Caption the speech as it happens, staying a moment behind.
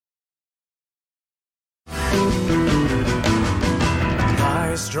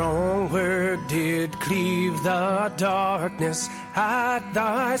Thy strong word did cleave the darkness. At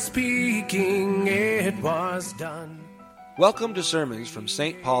thy speaking it was done. Welcome to sermons from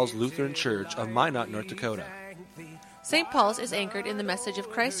St. Paul's Lutheran Church of Minot, North Dakota. St. Paul's is anchored in the message of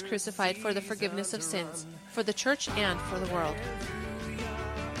Christ crucified for the forgiveness of sins, for the church and for the world.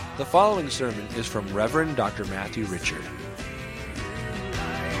 The following sermon is from Reverend Dr. Matthew Richard.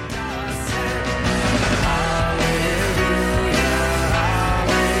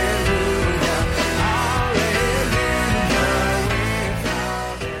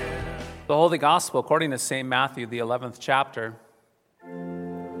 The Holy Gospel according to St. Matthew, the 11th chapter.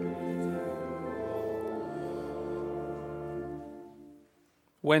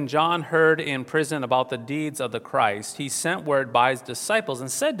 When John heard in prison about the deeds of the Christ, he sent word by his disciples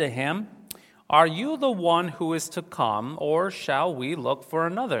and said to him, "Are you the one who is to come, or shall we look for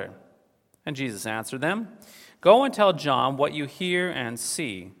another?" And Jesus answered them, "Go and tell John what you hear and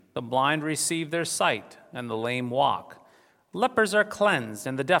see. The blind receive their sight, and the lame walk. Lepers are cleansed,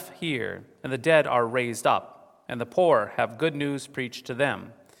 and the deaf hear, and the dead are raised up, and the poor have good news preached to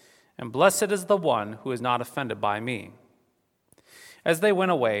them. And blessed is the one who is not offended by me." As they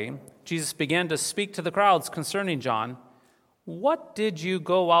went away, Jesus began to speak to the crowds concerning John. "What did you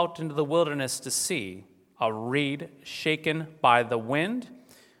go out into the wilderness to see? A reed shaken by the wind?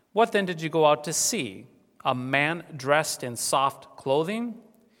 What then did you go out to see? A man dressed in soft clothing?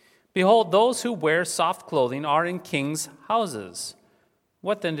 Behold, those who wear soft clothing are in kings' houses.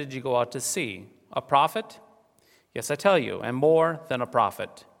 What then did you go out to see? A prophet? Yes, I tell you, and more than a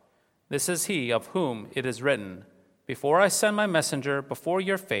prophet. This is he of whom it is written, 'Before I send my messenger before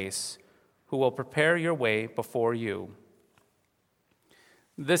your face, who will prepare your way before you.'"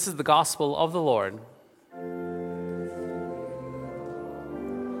 This is the gospel of the Lord.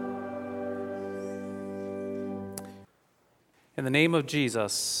 In the name of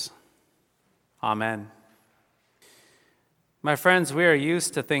Jesus, Amen. My friends, we are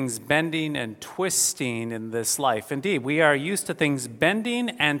used to things bending and twisting in this life. Indeed, we are used to things bending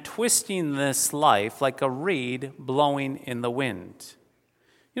and twisting this life like a reed blowing in the wind.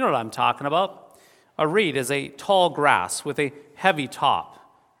 You know what I'm talking about? A reed is a tall grass with a heavy top.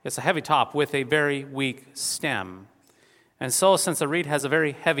 It's a heavy top with a very weak stem. And so, since a reed has a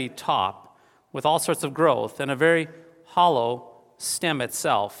very heavy top with all sorts of growth and a very hollow stem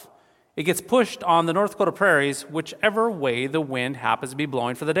itself, it gets pushed on the North Dakota prairies whichever way the wind happens to be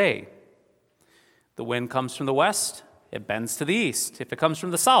blowing for the day. The wind comes from the west, it bends to the east. If it comes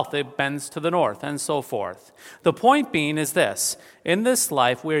from the south, it bends to the north, and so forth. The point being is this: in this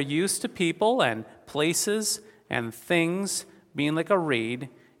life, we're used to people and places and things being like a reed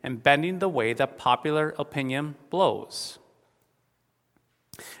and bending the way that popular opinion blows.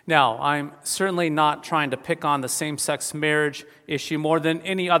 Now, I'm certainly not trying to pick on the same-sex marriage issue more than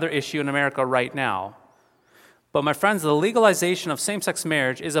any other issue in America right now. But my friends, the legalization of same-sex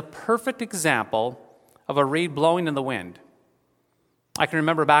marriage is a perfect example of a reed blowing in the wind. I can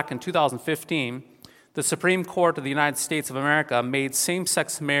remember back in 2015, the Supreme Court of the United States of America made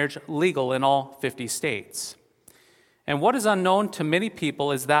same-sex marriage legal in all 50 states. And what is unknown to many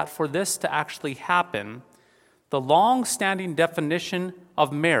people is that for this to actually happen, the long-standing definition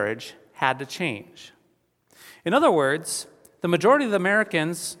of marriage had to change. In other words, the majority of the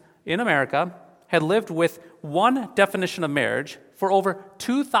Americans in America had lived with one definition of marriage for over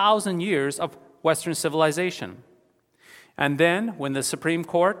 2,000 years of Western civilization. And then, when the Supreme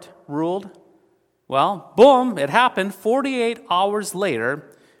Court ruled, well, boom, it happened. 48 hours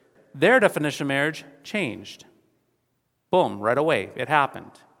later, their definition of marriage changed. Boom, right away, it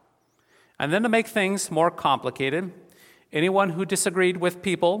happened. And then to make things more complicated, anyone who disagreed with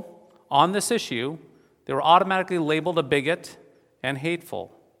people on this issue, they were automatically labeled a bigot and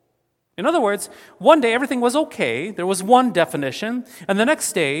hateful. In other words, one day everything was okay, there was one definition, and the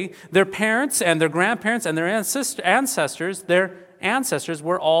next day their parents and their grandparents and their ancestors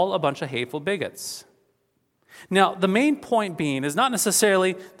were all a bunch of hateful bigots. Now, the main point being is not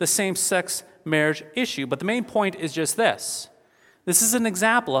necessarily the same-sex marriage issue, but the main point is just this. This is an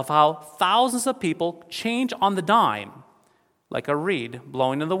example of how thousands of people change on the dime, like a reed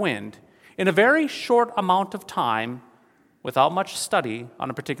blowing in the wind, in a very short amount of time without much study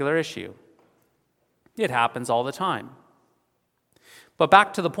on a particular issue. It happens all the time. But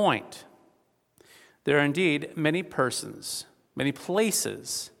back to the point. There are indeed many persons, many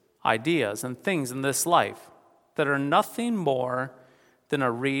places, ideas, and things in this life that are nothing more than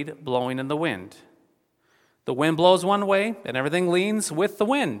a reed blowing in the wind. The wind blows one way, and everything leans with the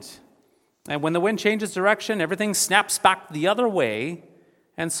wind. And when the wind changes direction, everything snaps back the other way,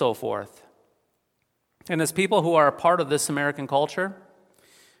 and so forth. And as people who are a part of this American culture,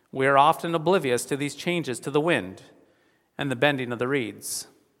 we are often oblivious to these changes to the wind and the bending of the reeds.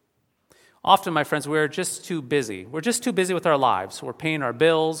 Often, my friends, we're just too busy. We're just too busy with our lives. We're paying our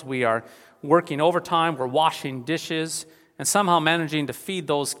bills, we are working overtime, we're washing dishes, and somehow managing to feed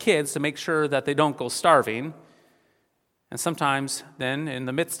those kids to make sure that they don't go starving. And sometimes then, in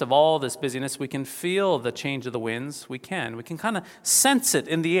the midst of all this busyness, we can feel the change of the winds. We can kind of sense it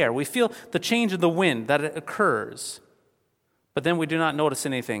in the air. We feel the change of the wind that it occurs. But then we do not notice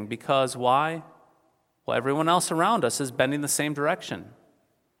anything because why? Well, everyone else around us is bending the same direction.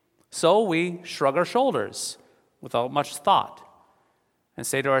 So we shrug our shoulders without much thought and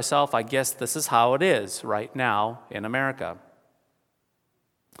say to ourselves, I guess this is how it is right now in America.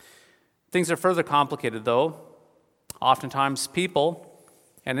 Things are further complicated, though. Oftentimes people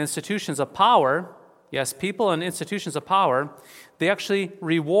and institutions of power, yes, people and institutions of power, they actually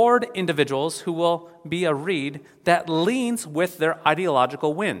reward individuals who will be a reed that leans with their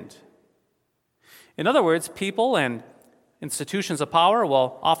ideological wind. In other words, people and institutions of power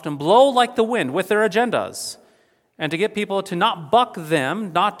will often blow like the wind with their agendas. And to get people to not buck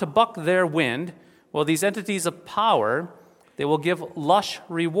them, not to buck their wind, well, these entities of power, they will give lush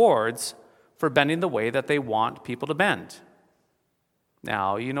rewards for bending the way that they want people to bend.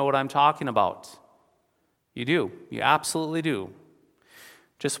 Now, you know what I'm talking about. You do. You absolutely do.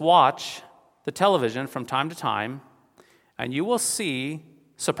 Just watch the television from time to time, and you will see,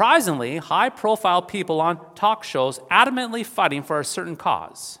 surprisingly, high-profile people on talk shows adamantly fighting for a certain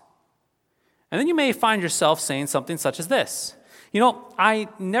cause. And then you may find yourself saying something such as this. I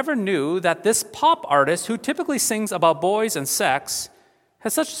never knew that this pop artist who typically sings about boys and sex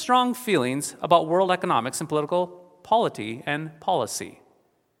has such strong feelings about world economics and political polity and policy.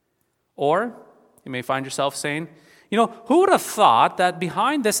 Or you may find yourself saying, who would have thought that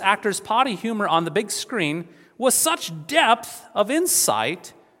behind this actor's potty humor on the big screen was such depth of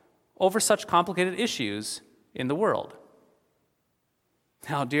insight over such complicated issues in the world?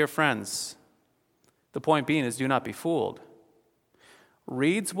 Now, dear friends, the point being is do not be fooled.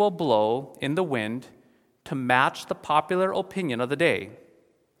 Reeds will blow in the wind to match the popular opinion of the day.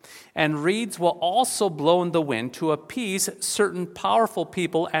 And reeds will also blow in the wind to appease certain powerful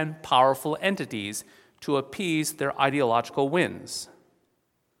people and powerful entities, to appease their ideological winds.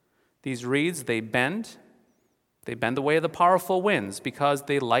 These reeds, they bend the way of the powerful winds because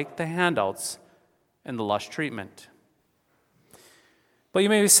they like the handouts and the lush treatment. But you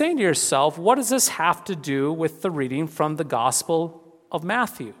may be saying to yourself, what does this have to do with the reading from the Gospel of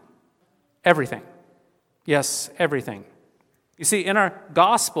Matthew? Everything. Yes, everything. You see, in our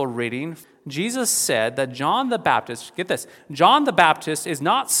gospel reading, Jesus said that John the Baptist, get this, John the Baptist is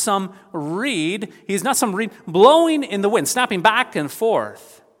not some reed, he's not some reed blowing in the wind, snapping back and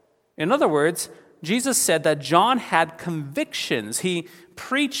forth. In other words, Jesus said that John had convictions. He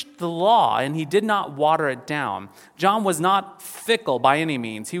preached the law and he did not water it down. John was not fickle by any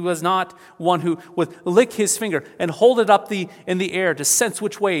means. He was not one who would lick his finger and hold it up in the air to sense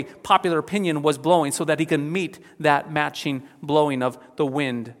which way popular opinion was blowing so that he could meet that matching blowing of the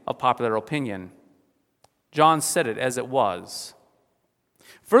wind of popular opinion. John said it as it was.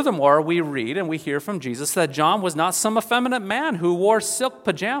 Furthermore, we read and we hear from Jesus that John was not some effeminate man who wore silk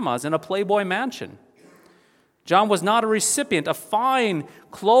pajamas in a Playboy mansion. John was not a recipient of fine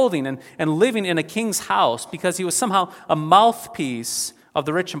clothing and living in a king's house because he was somehow a mouthpiece of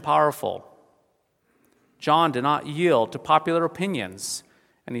the rich and powerful. John did not yield to popular opinions,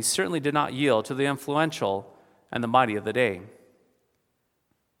 and he certainly did not yield to the influential and the mighty of the day.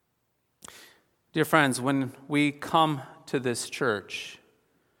 Dear friends, when we come to this church,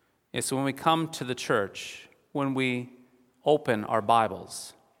 it's when we come to the church, when we open our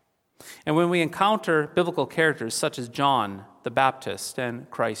Bibles, and when we encounter biblical characters such as John the Baptist and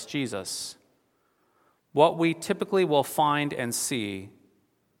Christ Jesus, what we typically will find and see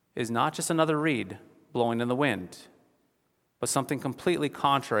is not just another reed blowing in the wind, but something completely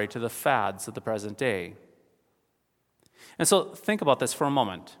contrary to the fads of the present day. And so think about this for a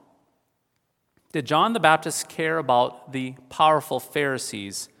moment. Did John the Baptist care about the powerful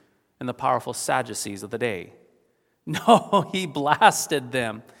Pharisees and the powerful Sadducees of the day? No, he blasted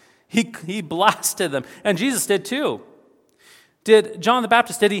them. He blasted them. And Jesus did too. Did John the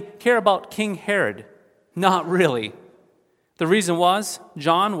Baptist, did he care about King Herod? Not really. The reason was,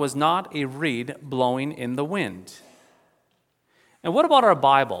 John was not a reed blowing in the wind. And what about our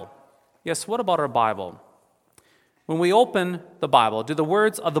Bible? Yes, what about our Bible? When we open the Bible, do the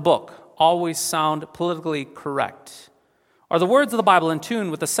words of the book always sound politically correct? Are the words of the Bible in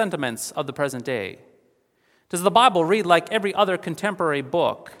tune with the sentiments of the present day? Does the Bible read like every other contemporary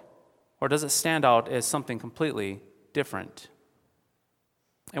book? Or does it stand out as something completely different?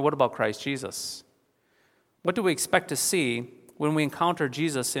 And what about Christ Jesus? What do we expect to see when we encounter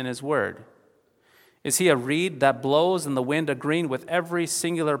Jesus in his word? Is he a reed that blows in the wind, agreeing with every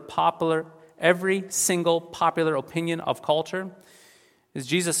single popular opinion of culture? Is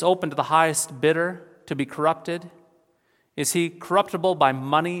Jesus open to the highest bidder to be corrupted? Is he corruptible by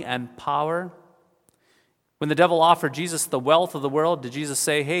money and power? When the devil offered Jesus the wealth of the world, did Jesus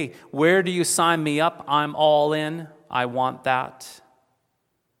say, "Hey, where do you sign me up? I'm all in. I want that"?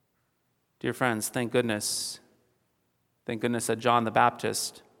 Dear friends, thank goodness. Thank goodness that John the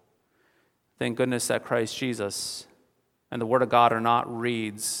Baptist, thank goodness that Christ Jesus and the Word of God are not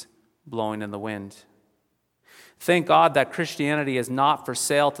reeds blowing in the wind. Thank God that Christianity is not for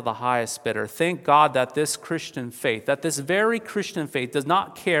sale to the highest bidder. Thank God that this Christian faith, that this very Christian faith does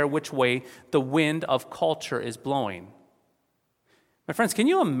not care which way the wind of culture is blowing. My friends, can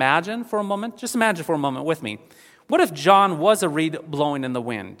you imagine for a moment, just imagine for a moment with me, what if John was a reed blowing in the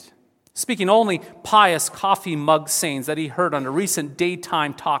wind, speaking only pious coffee mug sayings that he heard on a recent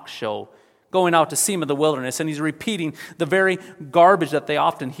daytime talk show, going out to see him in the wilderness, and he's repeating the very garbage that they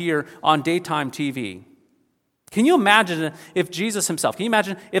often hear on daytime TV? Can you imagine if Jesus himself, can you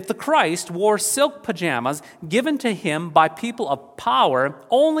imagine if the Christ wore silk pajamas given to him by people of power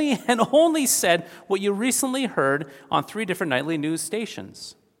only said what you recently heard on 3 different nightly news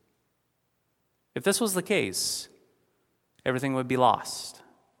stations? If this was the case, everything would be lost.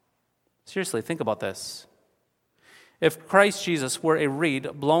 Seriously, think about this. If Christ Jesus were a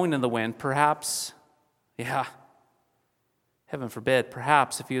reed blowing in the wind, perhaps, heaven forbid,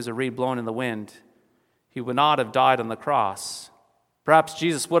 perhaps if he was a reed blowing in the wind, he would not have died on the cross. Perhaps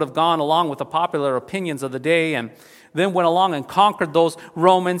Jesus would have gone along with the popular opinions of the day and then went along and conquered those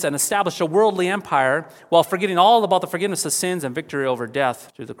Romans and established a worldly empire while forgetting all about the forgiveness of sins and victory over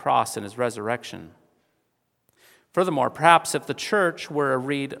death through the cross and his resurrection. Furthermore, perhaps if the church were a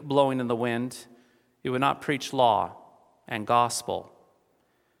reed blowing in the wind, it would not preach law and gospel,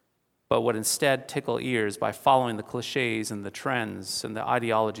 but would instead tickle ears by following the cliches and the trends and the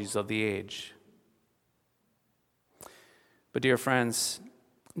ideologies of the age. But dear friends,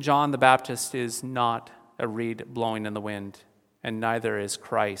 John the Baptist is not a reed blowing in the wind, and neither is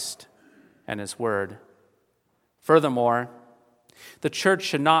Christ and his word. Furthermore, the church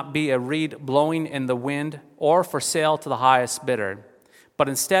should not be a reed blowing in the wind or for sale to the highest bidder, but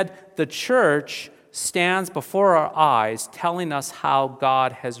instead the church stands before our eyes telling us how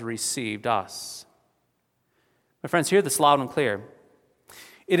God has received us. My friends, hear this loud and clear.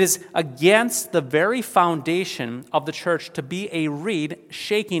 It is against the very foundation of the church to be a reed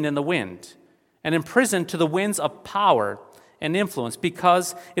shaking in the wind and imprisoned to the winds of power and influence,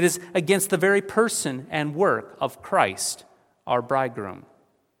 because it is against the very person and work of Christ, our bridegroom.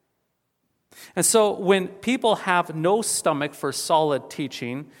 And so when people have no stomach for solid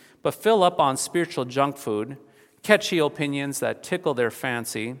teaching, but fill up on spiritual junk food, catchy opinions that tickle their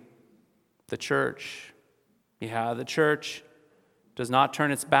fancy, the church does not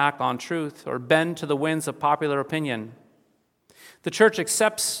turn its back on truth or bend to the winds of popular opinion. The church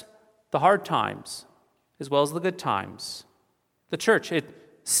accepts the hard times as well as the good times. The church, it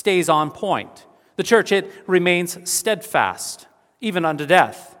stays on point. The church, it remains steadfast, even unto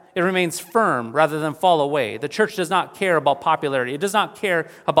death. It remains firm rather than fall away. The church does not care about popularity. It does not care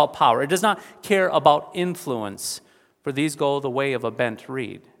about power. It does not care about influence, for these go the way of a bent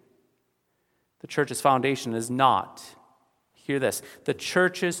reed. The church's foundation is not, hear this, the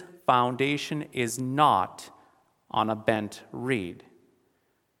church's foundation is not on a bent reed.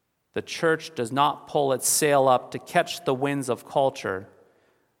 The church does not pull its sail up to catch the winds of culture,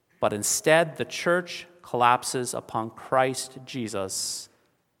 but instead the church collapses upon Christ Jesus,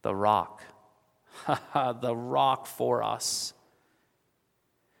 the rock. The rock for us.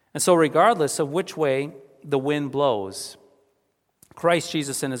 And so regardless of which way the wind blows, Christ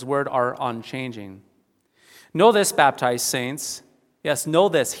Jesus and his word are unchanging. Know this, baptized saints. Yes, know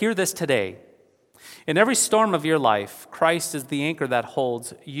this. Hear this today. In every storm of your life, Christ is the anchor that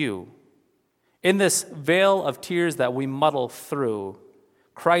holds you. In this veil of tears that we muddle through,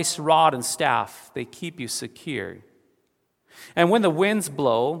 Christ's rod and staff, they keep you secure. And when the winds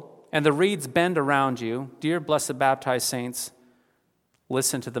blow and the reeds bend around you, dear blessed baptized saints,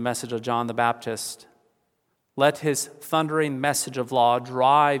 listen to the message of John the Baptist. Let his thundering message of law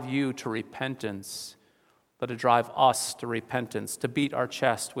drive you to repentance. Let it drive us to repentance, to beat our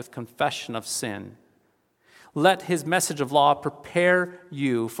chest with confession of sin. Let his message of law prepare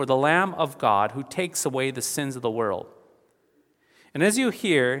you for the Lamb of God who takes away the sins of the world. And as you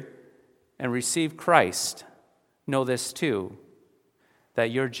hear and receive Christ, know this too, that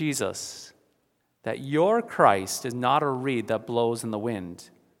your Jesus, that your Christ is not a reed that blows in the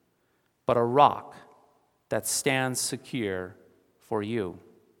wind, but a rock that stands secure for you.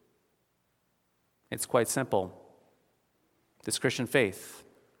 It's quite simple. This Christian faith,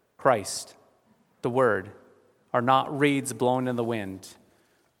 Christ, the Word, are not reeds blown in the wind,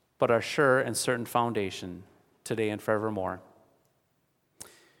 but our sure and certain foundation today and forevermore.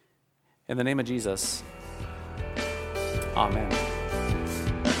 In the name of Jesus, amen.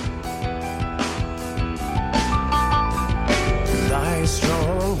 Thy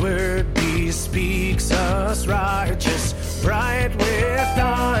strong word bespeaks us righteous, bright with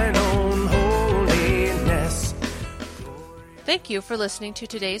thine own holiness. Thank you for listening to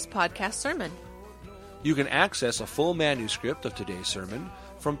today's podcast sermon. You can access a full manuscript of today's sermon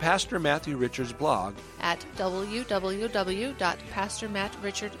from Pastor Matthew Richard's blog At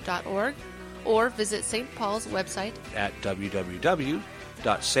www.pastormattrichard.org or visit St. Paul's website at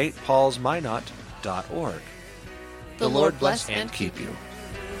www.stpaulsminot.org. The Lord bless and keep you.